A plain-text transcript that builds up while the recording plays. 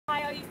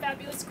you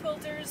fabulous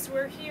quilters.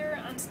 We're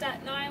here on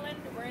Staten Island.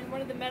 We're in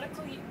one of the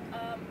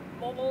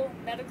mobile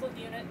medical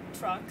unit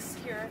trucks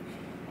here,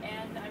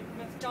 and I'm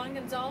with John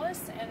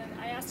Gonzalez, and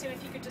I asked him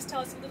if he could just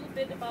tell us a little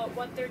bit about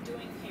what they're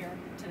doing here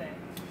today.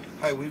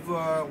 Hi,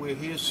 we're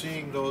here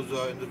seeing those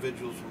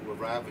individuals who were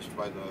ravished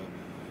by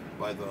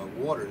the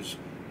waters.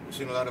 We're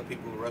seeing a lot of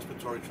people with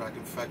respiratory tract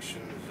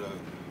infections,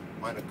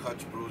 minor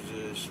cuts,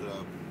 bruises,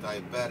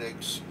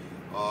 diabetics.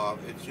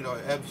 It's, you know,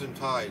 ebbs and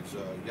tides.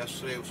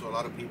 Yesterday we saw a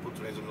lot of people.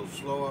 Today's a little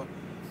slower.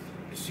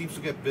 It seems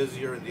to get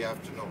busier in the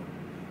afternoon.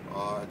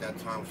 At that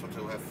time,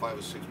 sometimes we have 5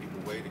 or 6 people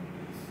waiting.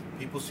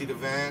 People see the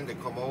van, they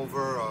come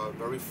over,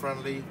 very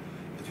friendly.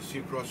 As you see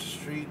across the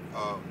street,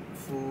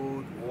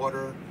 food,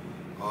 water.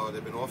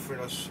 They've been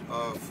offering us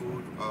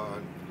food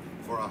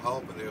for our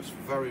help, and they're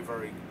very,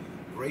 very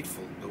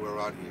grateful that we're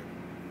out here.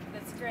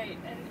 That's great.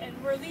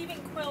 And we're leaving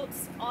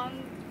quilts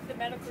on the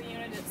medical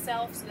unit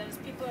itself so that as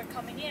people are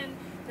coming in,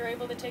 they're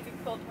able to take a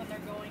quilt when they're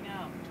going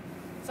out.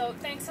 So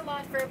thanks a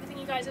lot for everything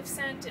you guys have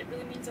sent. It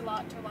really means a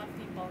lot to a lot of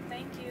people.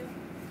 Thank you.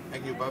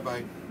 Thank you.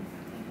 Bye-bye. Okay,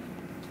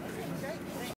 great.